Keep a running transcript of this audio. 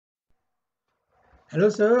Hello,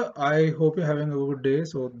 sir. I hope you're having a good day.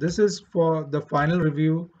 So this is for the final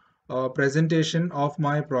review presentation of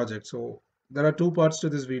my project. So there are two parts to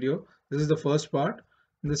this video. This is the first part.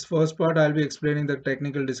 In this first part, I'll be explaining the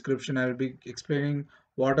technical description. I'll be explaining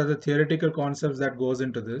what are the theoretical concepts that goes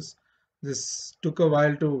into this. This took a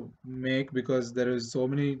while to make because there is so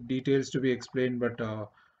many details to be explained, but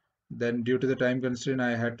then due to the time constraint,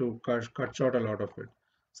 I had to cut short a lot of it.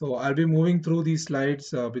 So I'll be moving through these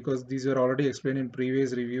slides because these were already explained in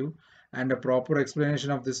previous review, and a proper explanation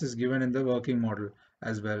of this is given in the working model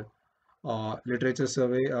as well. Literature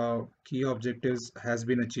survey, key objectives has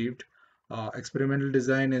been achieved. Experimental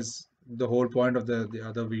design is the whole point of the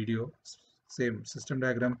other video. Same system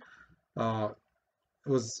diagram uh,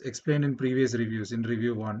 was explained in previous reviews in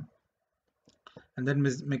review 1. And then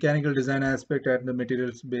mechanical design aspect and the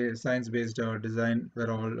materials based, science based design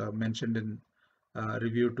were all mentioned in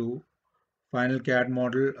review 2. Final CAD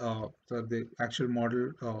model, so the actual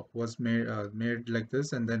model was made like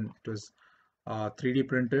this, and then it was 3D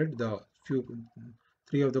printed. The few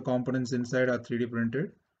three of the components inside are 3D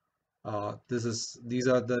printed. These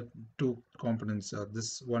are the two components.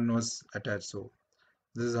 This one was attached, so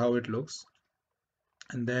this is how it looks.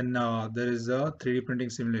 And then there is a 3D printing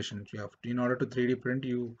simulation. You have in order to 3D print,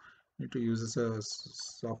 you need to use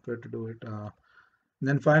this software to do it. And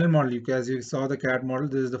then final model, as you saw the CAD model,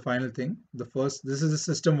 this is the final thing. This is the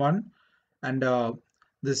system 1, and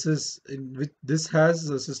this has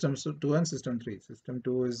system 2 and system 3. System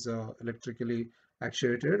 2 is electrically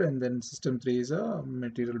actuated, and then system 3 is a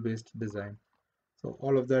material based design. So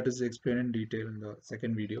all of that is explained in detail in the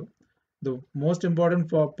second video. The most important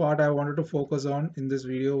part I wanted to focus on in this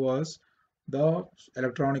video was the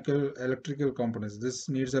electrical components. This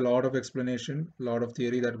needs a lot of explanation, a lot of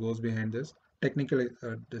theory that goes behind this, technical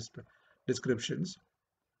descriptions.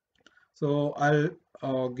 So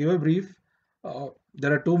I'll give a brief.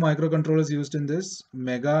 There are two microcontrollers used in this,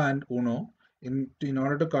 Mega and Uno. In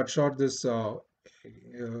order to cut short this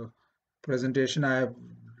presentation, I have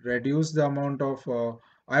reduced the amount of.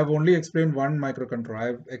 I have only explained one microcontroller. I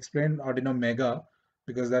have explained Arduino Mega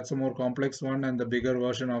because that's a more complex one and the bigger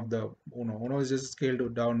version of the Uno. Uno is just a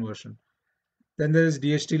scaled down version. Then there is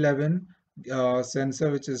DHT11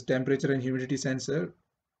 sensor, which is temperature and humidity sensor,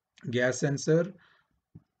 gas sensor,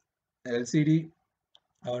 LCD,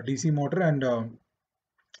 DC motor, and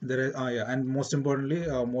there is and more importantly,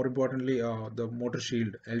 the motor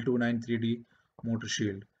shield L293D motor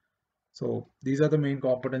shield. So these are the main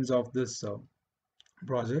components of this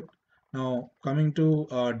project. Now coming to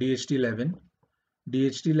DHT11.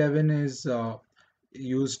 DHT11 is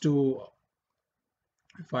used to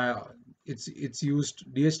fire. It's used.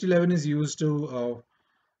 DHT11 is used to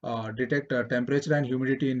detect temperature and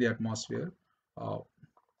humidity in the atmosphere. Uh,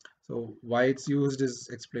 so why it's used is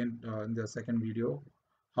explained in the second video.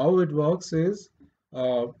 How it works is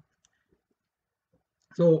uh,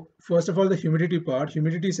 so first of all, the humidity part.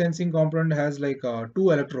 Humidity sensing component has like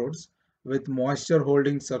two electrodes with moisture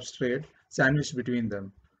holding substrate sandwiched between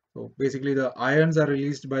them. So basically the ions are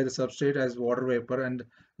released by the substrate as water vapor and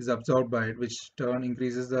is absorbed by it, which turn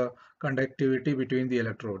increases the conductivity between the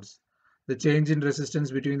electrodes. The change in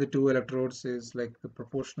resistance between the two electrodes is like the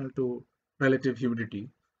proportional to relative humidity.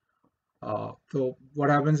 So what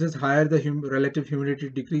happens is higher the relative humidity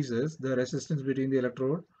decreases, the resistance between the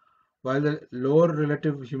electrode, while the lower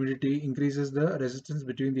relative humidity increases the resistance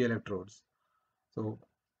between the electrodes. So,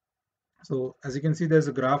 so as you can see, there's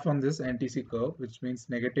a graph on this NTC curve, which means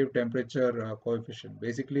negative temperature coefficient.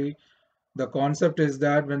 Basically, the concept is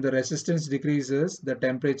that when the resistance decreases, the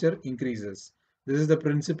temperature increases. This is the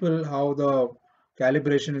principle how the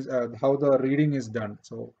calibration is, how the reading is done.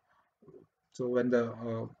 So when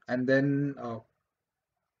the and then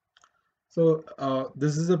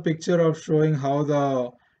this is a picture of showing how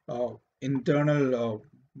the internal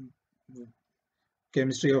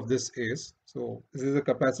chemistry of this is. So this is a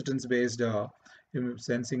capacitance based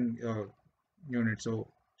sensing unit. So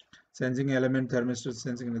sensing element thermistor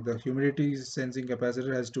sensing the humidity sensing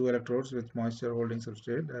capacitor has two electrodes with moisture holding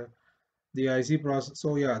substrate. The IC process.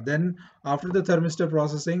 So yeah, then after the thermistor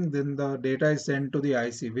processing, then the data is sent to the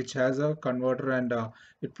IC, which has a converter, and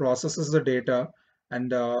it processes the data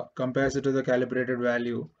and compares it to the calibrated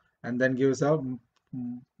value, and then gives a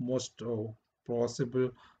most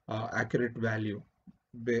possible accurate value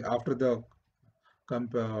after the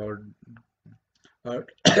comp uh,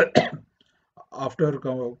 after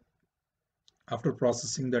after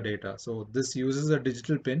processing the data. So this uses a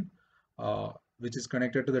digital pin which is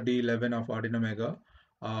connected to the D11 of Arduino Mega,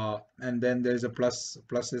 and then there is a plus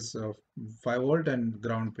is 5 volt and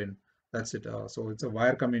ground pin. That's it. So it's a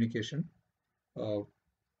wire communication. Uh,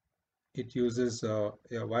 it uses a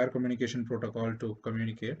wire communication protocol to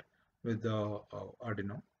communicate with the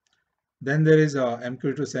Arduino. Then there is a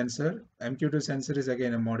MQ2 sensor. MQ2 sensor is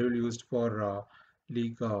again a module used for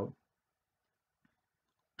leak uh,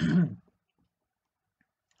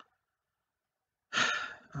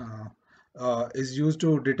 is used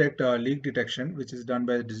to detect leak detection, which is done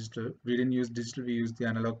by the digital. We didn't use digital, we used the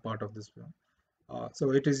analog part of this one.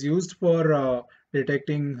 So it is used for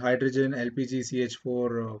detecting hydrogen, LPG,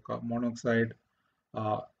 CH4 monoxide.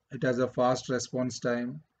 It has a fast response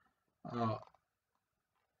time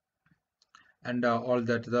and all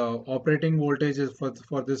that. The operating voltage is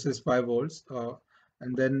for this is 5 volts.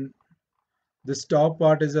 And then this top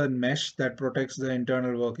part is a mesh that protects the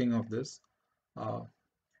internal working of this. Uh,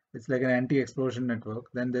 it's like an anti-explosion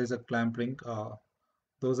network. Then there's a clamp ring.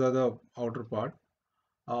 Those are the outer part.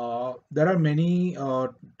 There are many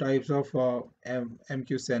types of MQ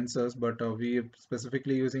sensors, but we are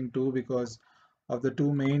specifically using two because of the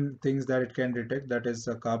two main things that it can detect, that is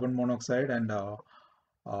carbon monoxide and uh,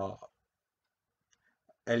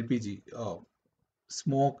 LPG.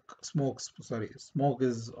 Smoke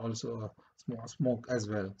is also smoke as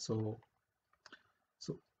well. So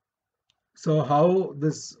so how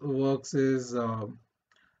this works is so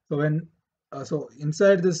when so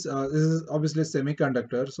inside this is obviously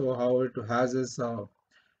semiconductor. So how it has is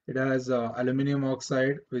it has aluminum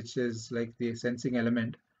oxide, which is like the sensing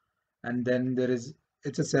element, and then there is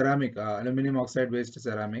it's a ceramic aluminum oxide based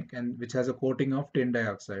ceramic, and which has a coating of tin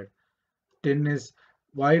dioxide. Tin is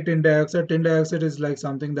why tin dioxide? Tin dioxide is like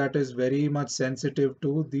something that is very much sensitive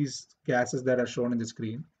to these gases that are shown in the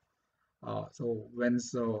screen.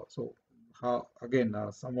 So how again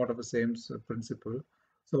somewhat of the same principle.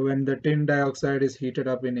 So when the tin dioxide is heated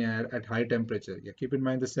up in air at high temperature, yeah, keep in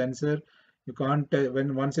mind the sensor. You can't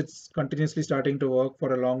when once it's continuously starting to work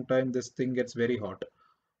for a long time, this thing gets very hot.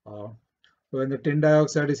 Uh, so when the tin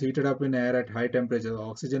dioxide is heated up in air at high temperature,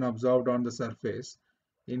 oxygen absorbed on the surface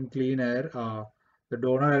in clean air, the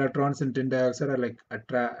donor electrons in tin dioxide are like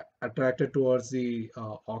attracted towards the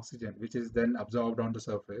oxygen, which is then absorbed on the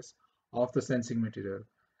surface of the sensing material.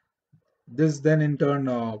 This then in turn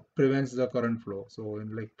prevents the current flow. So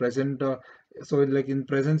in like present, so in like in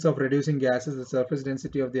presence of reducing gases, the surface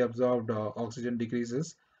density of the absorbed oxygen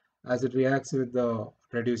decreases as it reacts with the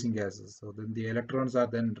reducing gases. So then the electrons are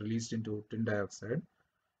then released into tin dioxide,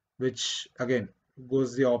 which again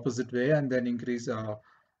goes the opposite way and then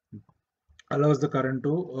allows the current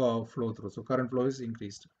to flow through. So current flow is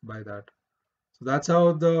increased by that. So that's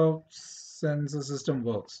how the sensor system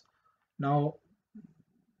works. Now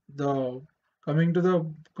the coming to the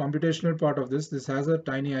computational part of this has a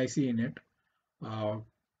tiny IC in it. Uh,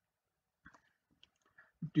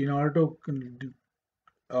 in order to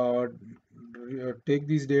uh, take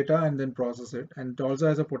these data and then process it, and it also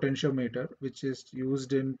has a potentiometer which is used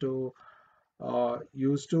to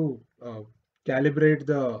calibrate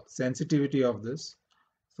the sensitivity of this.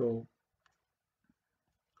 So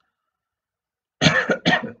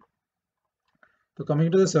so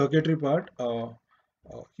coming to the circuitry part,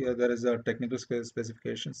 here there is a technical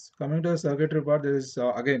specifications. Coming to the circuitry part, there is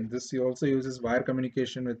again this also uses wire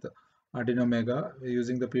communication with Arduino Mega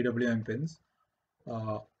using the PWM pins,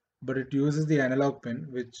 uh, but it uses the analog pin,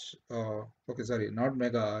 which okay, sorry, not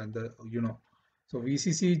Mega and the So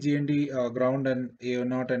VCC, GND, ground, and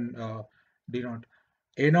A0 and D0.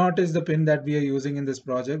 A0 is the pin that we are using in this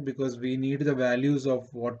project because we need the values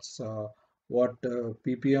of what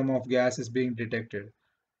ppm of gas is being detected.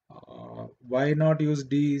 Why not use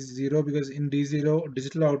D0? Because in D0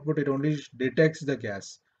 digital output, it only detects the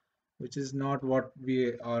gas, which is not what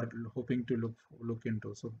we are hoping to look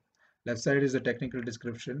into. So left side is the technical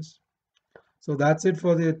descriptions. So that's it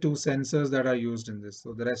for the two sensors that are used in this.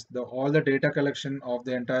 So the rest, all the data collection of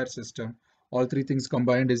the entire system, all three things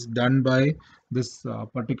combined is done by this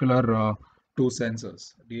particular two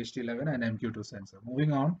sensors, DHT11 and MQ2 sensor.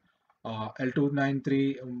 Moving on,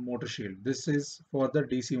 L293 motor shield. This is for the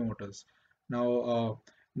DC motors. Now,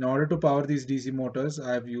 in order to power these DC motors,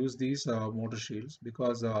 I have used these motor shields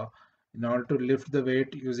because in order to lift the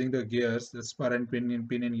weight using the gears, the spur and pin and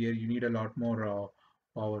gear, you need a lot more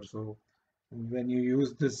power. So when you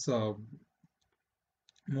use this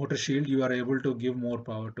motor shield, you are able to give more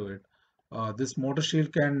power to it. This motor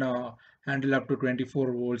shield can handle up to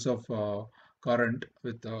 24 volts of current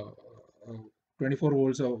with 24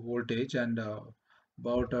 volts of voltage and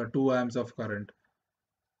about 2 amps of current,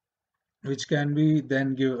 which can be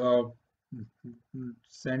then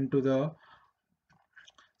sent to the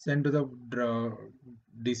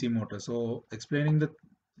DC motor. So explaining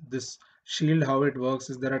this shield how it works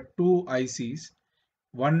is there are two ICs.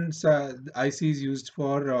 One IC is used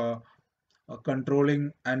for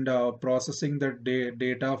controlling and processing the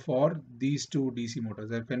data for these two DC motors.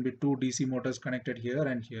 There can be two DC motors connected here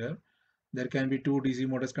and here. There can be two DC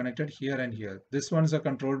motors connected here and here. This ones are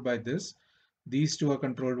controlled by this. These two are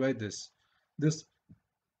controlled by this.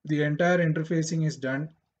 The entire interfacing is done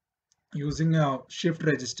using a shift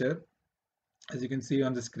register, as you can see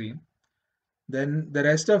on the screen. Then the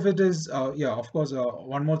rest of it is, yeah, of course,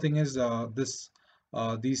 one more thing is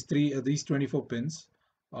these 24 pins.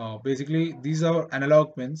 Basically, these are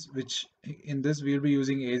analog pins, which in this we'll be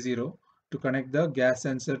using A0 to connect the gas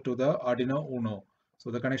sensor to the Arduino Uno. So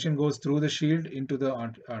the connection goes through the shield into the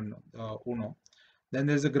Uno. Then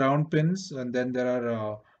there's the ground pins, and then there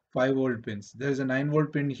are 5-volt pins. There is a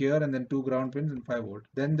 9-volt pin here, and then two ground pins and 5-volt.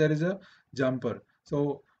 Then there is a jumper.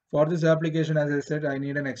 So for this application, as I said, I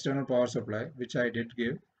need an external power supply, which I did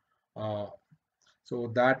give. Uh,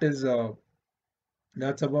 so that's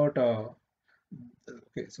about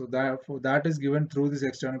okay. So that is given through this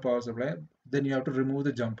external power supply. Then you have to remove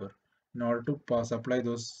the jumper in order to supply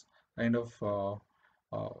those kind of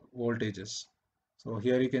voltages. So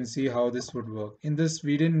here you can see how this would work. In this,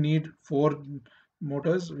 we didn't need 4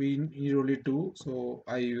 motors. We need only 2. So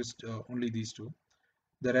I used only these 2.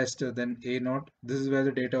 The rest then A0. This is where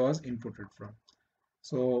the data was inputted from.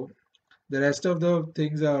 So the rest of the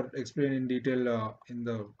things are explained in detail in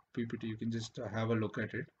the PPT. You can just have a look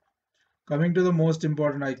at it. Coming to the most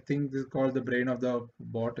important, I think this is called the brain of the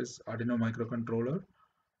bot, is Arduino microcontroller.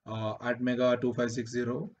 ATmega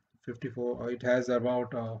 2560 54. It has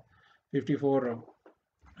about 54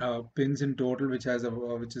 pins in total, which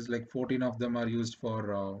is like 14 of them are used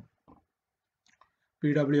for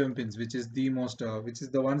PWM pins, which is which is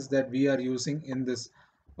the ones that we are using in this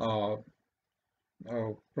uh,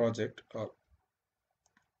 project.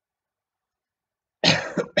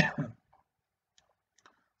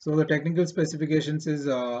 So the technical specifications is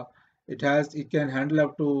it can handle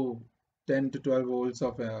up to 10 to 12 volts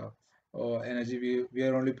of energy. We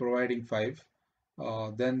are only providing 5.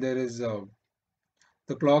 Then there is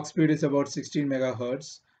the clock speed is about 16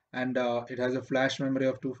 megahertz, and it has a flash memory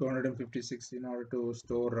of 256 in order to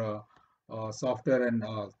store softwares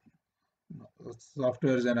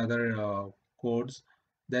and other codes.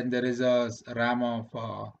 Then there is a RAM of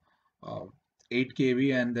 8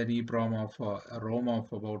 KB, and then EEPROM of a ROM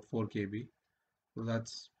of about 4 KB. So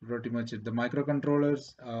that's pretty much it. The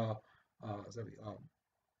microcontrollers. Sorry.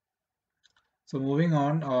 So moving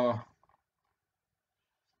on.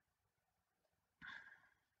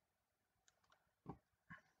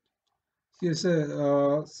 Yes,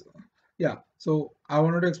 yeah. So I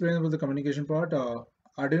wanted to explain about the communication part.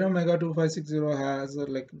 Arduino Mega 2560 has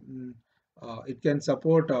it can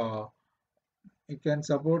support it can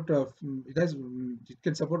support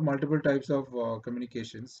multiple types of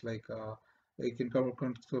communications, like it can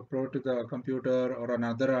support to the computer or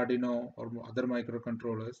another Arduino or other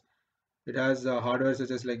microcontrollers. It has hardware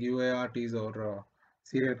such as like UARTs or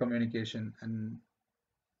serial communication and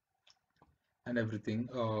everything.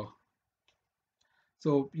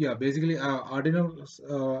 So yeah, basically Arduino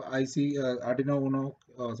Arduino Uno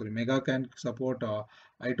Mega can support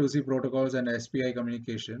I2C protocols and SPI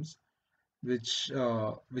communications, which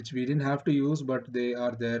we didn't have to use, but they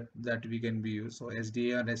are there that we can be used. So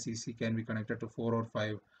SDA and SEC can be connected to 4 or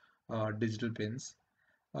 5 digital pins.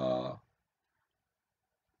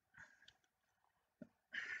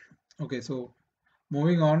 Okay, so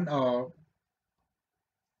moving on.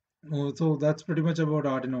 So that's pretty much about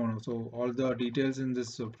Arduino Uno. So all the details in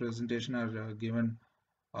this presentation are given.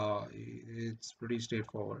 It's pretty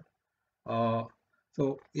straightforward. Uh,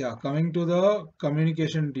 so yeah, coming to the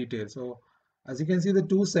communication details. So as you can see, the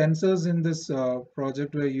two sensors in this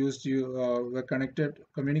project were were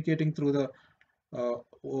communicating through the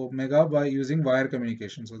Omega by using wire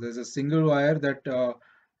communication. So there's a single wire that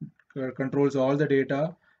controls all the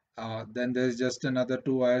data. Then there's just another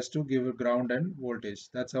 2 wires to give ground and voltage.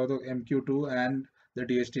 That's how the MQ2 and the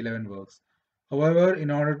DHT11 works. However,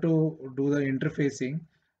 in order to do the interfacing,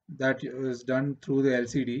 that is done through the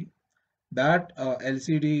LCD. That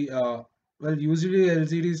LCD, well, usually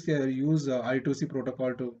LCDs use I2C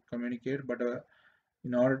protocol to communicate, but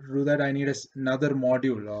in order to do that, I need another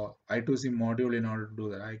module, I2C module, in order to do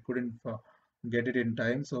that. I couldn't get it in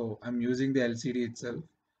time, so I'm using the LCD itself.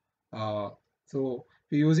 So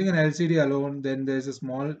if you're using an LCD alone, then there's a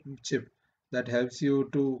small chip that helps you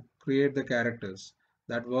to create the characters.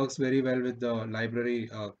 That works very well with the library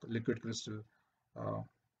liquid crystal. Uh,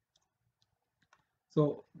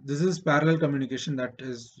 so this is parallel communication. That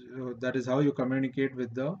is how you communicate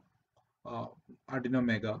with the uh, Arduino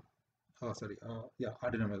Mega. Yeah,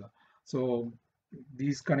 Arduino Mega. So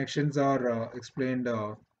these connections are explained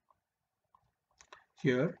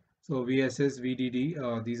here. So VSS,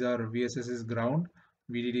 VDD, these are VSS is ground,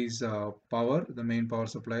 VDD is power, the main power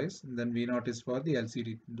supplies, and then V0 is for the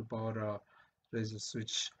LCD, the power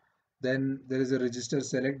switch. Then there is a register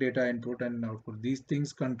select data input and output. These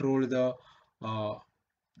things control the uh,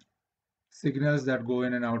 signals that go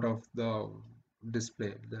in and out of the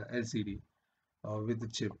display, the LCD with the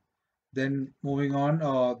chip. Then moving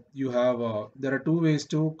on, you have there are two ways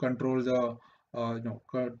to control the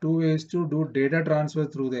two ways to do data transfer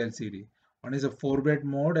through the LCD. One is a 4-bit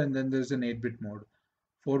mode, and then there's an 8-bit mode.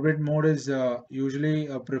 4-bit mode is usually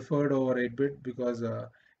preferred over 8-bit because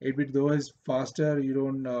 8-bit though is faster, you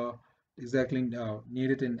don't exactly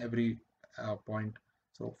need it in every point.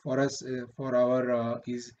 So for us, for our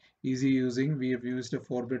easy using, we have used a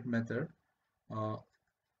 4-bit method. Uh,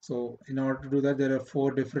 so in order to do that, there are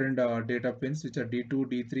 4 different data pins, which are D2,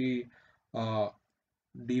 D3, uh,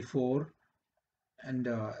 D4, and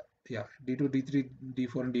yeah, D2, D3,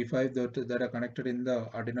 D4, and D5 that are connected in the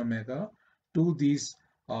Arduino Mega to these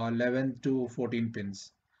 11 to 14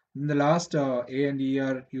 pins. In the last, A and E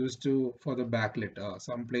are used to for the backlit.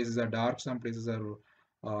 Some places are dark, some places are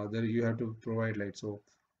there you have to provide light. So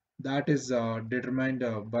that is determined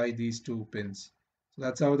by these 2 pins. So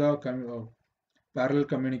that's how the parallel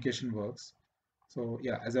communication works. So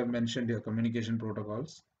yeah, as I've mentioned here, communication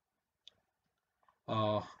protocols.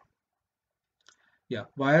 Uh, yeah,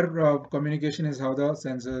 wire communication is how the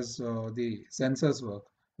sensors work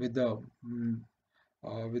with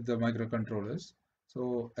with the microcontrollers.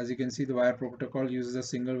 So as you can see, the wire protocol uses a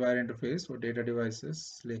single wire interface for data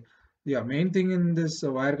devices. Yeah, main thing in this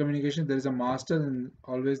wire communication, there is a master and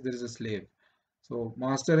always there is a slave. So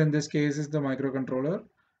master in this case is the microcontroller,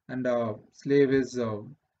 and slave is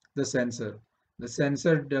the sensor. The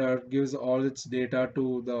sensor gives all its data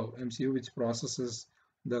to the MCU, which processes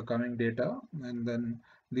the coming data, and then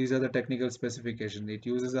these are the technical specifications. It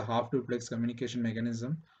uses a half duplex communication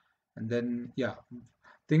mechanism, and then yeah,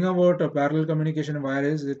 thing about a parallel communication wire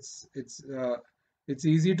is it's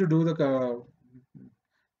easy to do the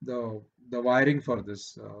wiring for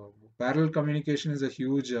this. Parallel communication is a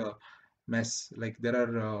huge mess. Like there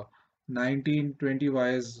are 19, 20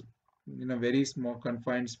 wires in a very small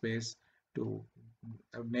confined space to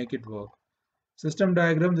make it work. System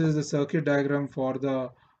diagram, this is the circuit diagram for the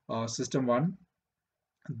system 1.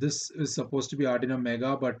 This is supposed to be Arduino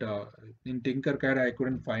Mega, but in Tinkercad I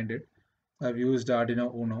couldn't find it. I've used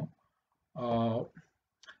Arduino Uno. Uh,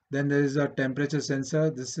 then there is a temperature sensor.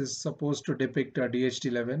 This is supposed to depict a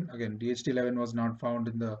DHT11. Again, DHT11 was not found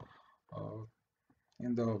uh,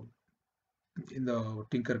 in the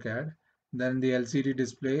Tinkercad. Then the LCD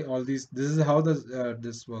display. All these. This is how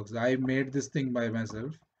this works. I made this thing by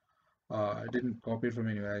myself. I didn't copy it from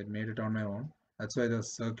anywhere. I made it on my own. That's why the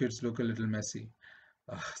circuits look a little messy.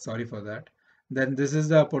 Sorry for that. Then this is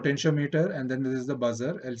the potentiometer, and then this is the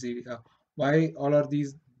buzzer LCD. Why all are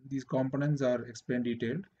these components are explained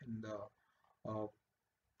detailed in the uh,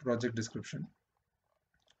 project description.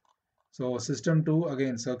 So system 2,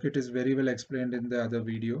 again, circuit is very well explained in the other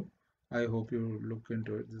video. I hope you look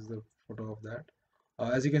into it. This is the photo of that.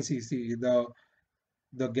 As you can see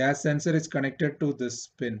the gas sensor is connected to this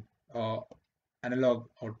pin, analog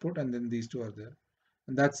output, and then these two are there.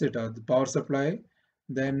 And that's it. The power supply.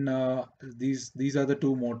 Then these are the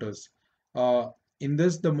 2 motors. Uh, in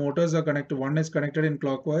this, the motors are connected. One is connected in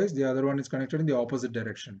clockwise. The other one is connected in the opposite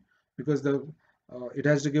direction because the it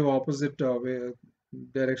has to give opposite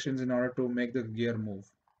directions in order to make the gear move.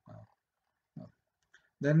 Uh,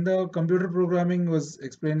 then the computer programming was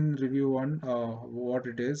explained in review 1 what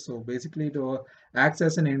it is. So basically it acts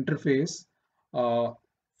as an interface. Uh,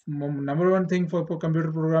 Number one thing for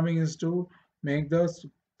computer programming is to make the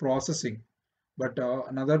processing. But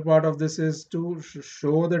another part of this is to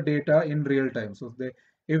show the data in real time. So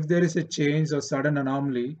if there is a change or sudden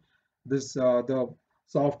anomaly, this the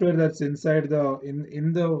software that's inside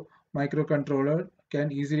in the microcontroller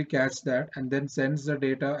can easily catch that and then sends the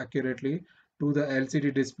data accurately to the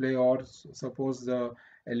LCD display or suppose the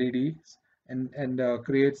LEDs and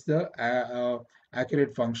creates the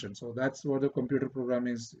accurate function. So that's what the computer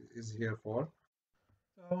programming is here for.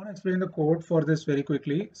 So I want to explain the code for this very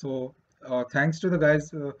quickly. So thanks to the guys,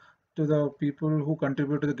 to the people who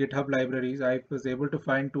contribute to the GitHub libraries, I was able to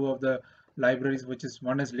find 2 of the libraries, which is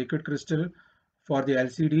one is Liquid Crystal for the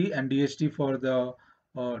LCD and DHT for the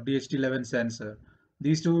DHT11 sensor.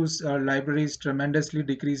 These two libraries tremendously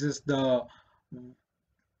decreases the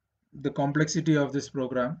complexity of this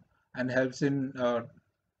program and helps in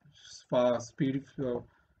fast speed,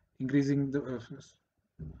 increasing the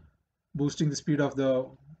boosting the speed of the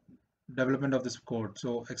development of this code.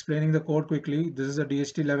 So explaining the code quickly, this is a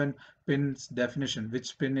DHT11 pin's definition,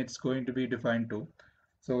 which pin it's going to be defined to.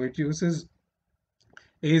 So it uses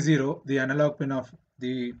A0, the analog pin of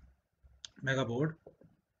the mega board.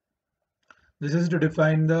 This is to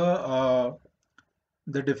define the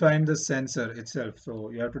sensor itself.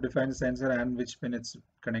 So you have to define the sensor and which pin it's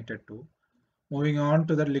connected to. Moving on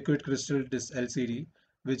to the liquid crystal LCD,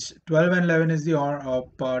 which 12 and 11 is the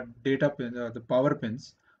data pin, the power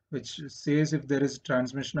pins, which says if there is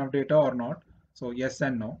transmission of data or not. So yes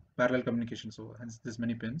and no, parallel communication. So hence this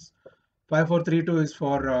many pins. 5432 is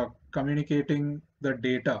for communicating the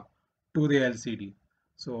data to the LCD.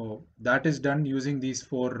 So that is done using these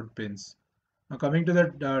 4 pins. Now coming to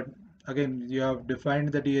the again, you have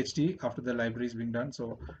defined the DHT after the library is being done.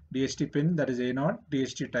 So DHT pin, that is A0,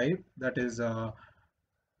 DHT type, that is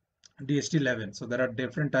DHT11. So there are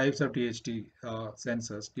different types of DHT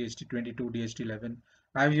sensors, DHT22, DHT11.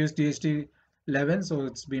 I've used DHT11, so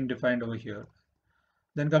it's been defined over here.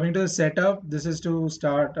 Then coming to the setup, this is to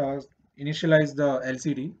start initialize the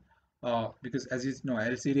LCD because as you know,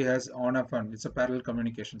 LCD has on-off on. It's a parallel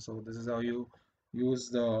communication. So this is how you use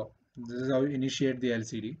this is how you initiate the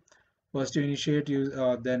LCD. First you initiate,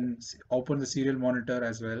 then open the serial monitor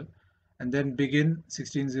as well, and then begin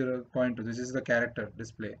 16.0.2. This is the character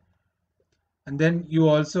display. And then you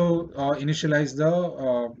also initialize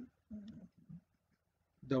the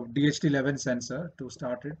DHT11 sensor to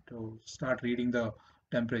start reading the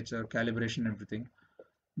temperature, calibration, everything.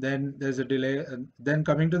 Then there's a delay. And then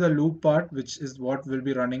coming to the loop part, which is what will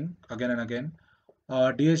be running again and again.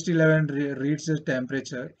 DHT11 reads the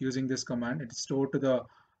temperature using this command. It's stored to the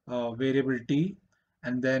variable T,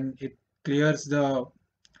 and then it clears the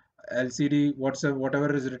LCD.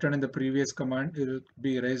 Whatever is written in the previous command, it will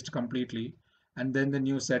be erased completely, and then the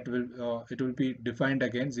new set will be defined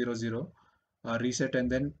again 00. Reset, and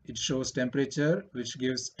then it shows temperature, which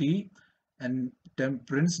gives T, and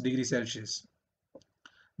prints degree Celsius.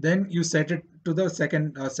 Then you set it to the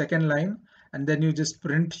second line, and then you just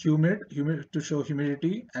print humid to show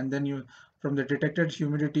humidity, and then you from the detected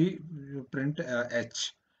humidity you print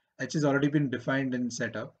H. H has already been defined in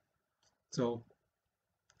setup. So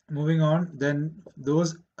moving on, then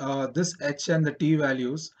this H and the T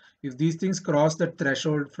values, if these things cross the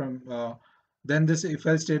threshold from then this if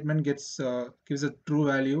else statement gives a true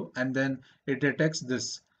value, and then it detects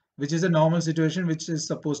this, which is a normal situation which is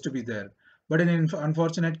supposed to be there. But in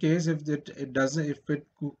unfortunate case, if if it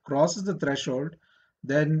crosses the threshold,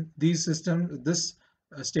 then this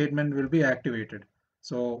statement will be activated.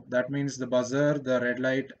 So that means the buzzer, the red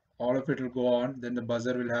light, all of it will go on. Then the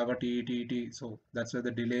buzzer will have a TTT. So that's where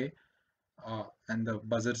the delay and the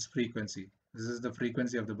buzzer's frequency. This is the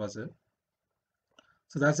frequency of the buzzer.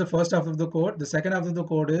 So that's the first half of the code. The second half of the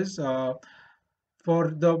code is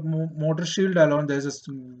for the motor shield alone. There's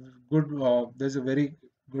a very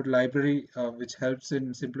good library which helps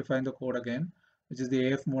in simplifying the code again, which is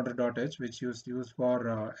the afmotor.h, which is used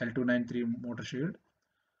for L293 motor shield.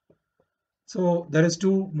 So there is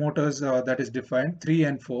 2 motors that is defined, 3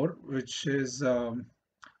 and 4, which is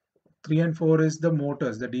 3 and 4 is the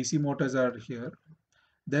motors. The DC motors are here.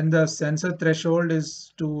 Then the sensor threshold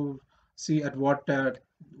is to see at what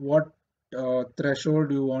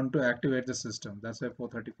threshold you want to activate the system. That's why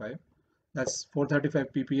 435. That's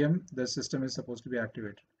 435 ppm. The system is supposed to be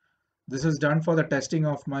activated. This is done for the testing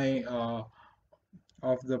of my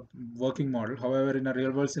of the working model. However, in a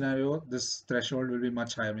real world scenario, this threshold will be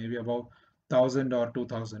much higher, maybe about 1000 or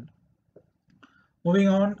 2000. Moving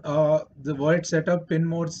on, the void setup pin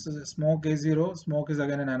modes, smoke A0. Smoke is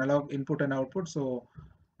again an analog input and output. So,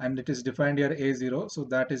 and it is defined here A0. So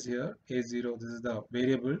that is here A0. This is the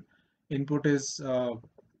variable. Input is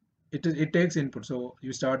it takes input. So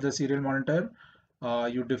you start the serial monitor.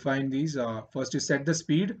 You define these. First, you set the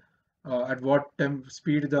speed at what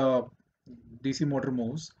speed the DC motor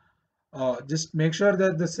moves. Just make sure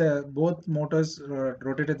that both motors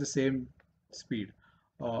rotate at the same speed.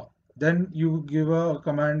 Then you give a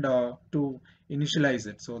command to initialize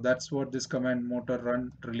it. So that's what this command motor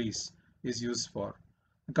run release is used for.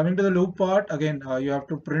 Coming to the loop part, again, you have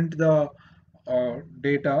to print the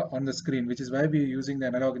data on the screen, which is why we're using the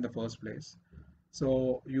analog in the first place.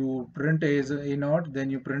 So you print A naught, then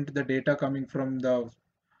you print the data coming from the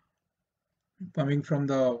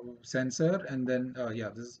sensor, and then yeah,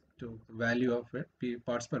 this is the value of it,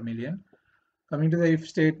 parts per million. Coming to the if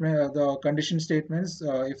statement, the condition statements,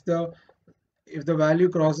 if the value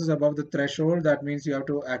crosses above the threshold, that means you have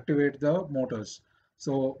to activate the motors.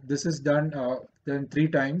 So this is done then 3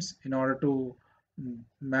 times in order to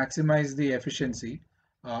maximize the efficiency.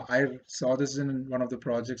 I saw this in one of the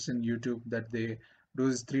projects in YouTube that they do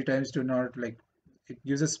this 3 times to not like it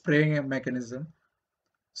gives a spraying mechanism.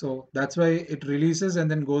 So that's why it releases and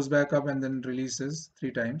then goes back up and then releases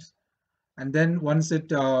 3 times. And then once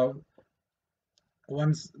the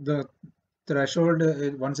threshold,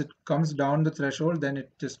 once it comes down the threshold, then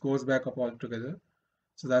it just goes back up altogether.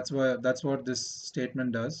 So that's what this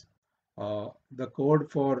statement does. The code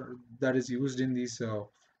for that is used in these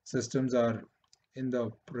systems are in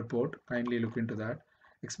the report. Kindly look into that.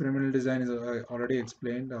 Experimental design is already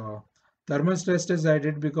explained. Thermal stress test I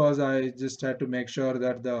did because I just had to make sure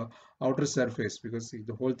that the outer surface, because see,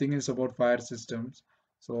 the whole thing is about fire systems.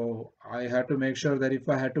 So I had to make sure that if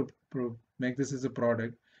I had to make this as a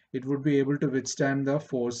product, it would be able to withstand the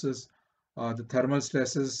forces, the thermal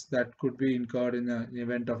stresses that could be incurred in an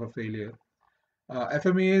event of a failure.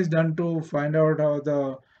 FMEA is done to find out how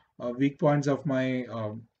the weak points of my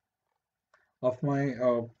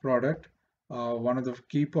product. One of the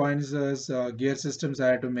key points is gear systems. I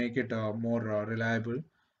had to make it more reliable.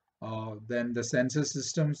 Then the sensor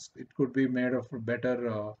systems, it could be made of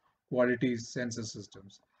better quality sensor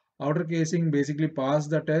systems. Outer casing basically passed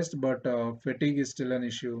the test, but fatigue is still an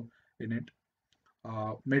issue in it.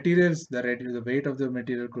 Materials, the weight of the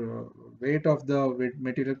material,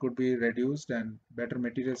 material could be reduced and better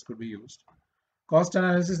materials could be used. Cost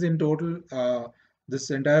analysis in total,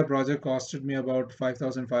 this entire project costed me about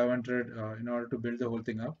 5,500 in order to build the whole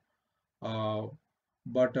thing up. Uh,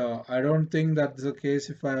 but I don't think that's the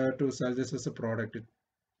case if I were to sell this as a product. It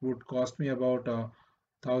would cost me about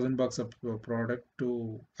 $1,000 a product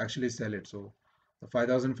to actually sell it. So the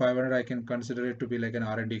 5,500 I can consider it to be like an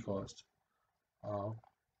R&D cost. Uh,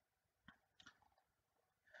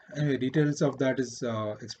 Anyway, details of that is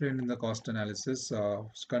explained in the cost analysis.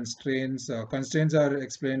 Constraints are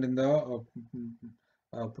explained in the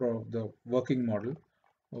working model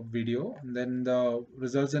of video. And then the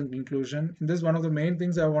results and conclusion. In this, one of the main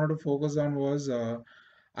things I wanted to focus on was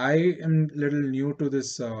I am little new to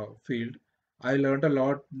this field. I learned a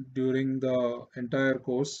lot during the entire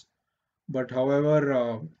course, but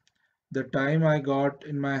however, the time I got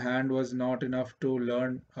in my hand was not enough to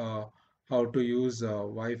learn how to use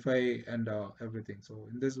Wi-Fi and everything. So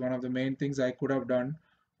in this, one of the main things I could have done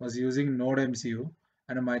was using Node MCU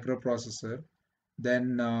and a microprocessor,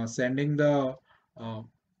 then sending the uh,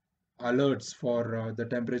 alerts for the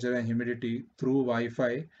temperature and humidity through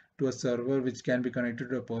Wi-Fi to a server which can be connected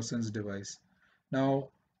to a person's device. Now,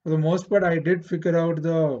 for the most part, I did figure out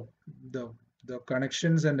the the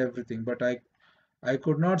connections and everything, but I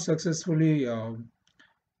could not successfully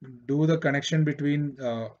do the connection between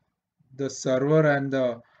the server and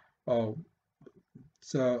the uh,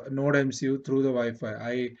 Node MCU through the Wi-Fi.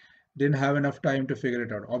 I didn't have enough time to figure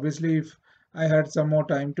it out. Obviously, if I had some more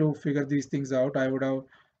time to figure these things out, I would have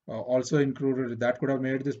also included it. That could have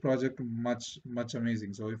made this project much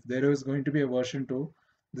amazing. So if there is going to be a version 2,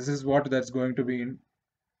 this is what that's going to be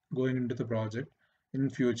going into the project in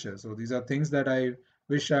future. So these are things that I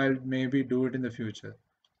wish I'll maybe do it in the future.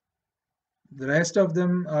 The rest of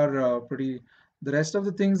them are the rest of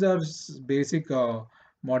the things are basic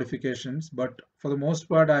modifications, but for the most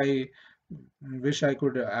part, I wish I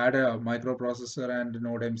could add a microprocessor and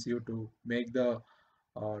Node MCU to make uh,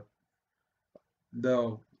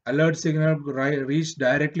 the alert signal reach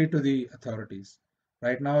directly to the authorities.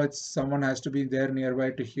 Right now, it's someone has to be there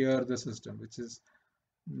nearby to hear the system, which is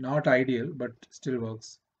not ideal, but still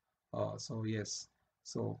works. So yes,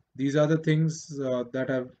 so these are the things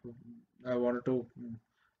that I wanted to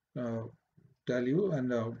uh, tell you,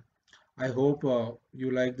 and I hope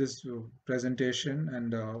you like this presentation,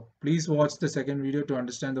 and please watch the second video to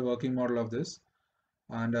understand the working model of this.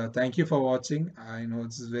 And thank you for watching. I know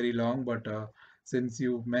this is very long, but since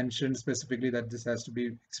you mentioned specifically that this has to be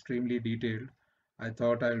extremely detailed, I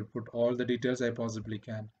thought I'll put all the details I possibly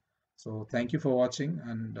can. So thank you for watching,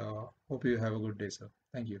 and hope you have a good day, sir.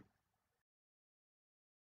 Thank you.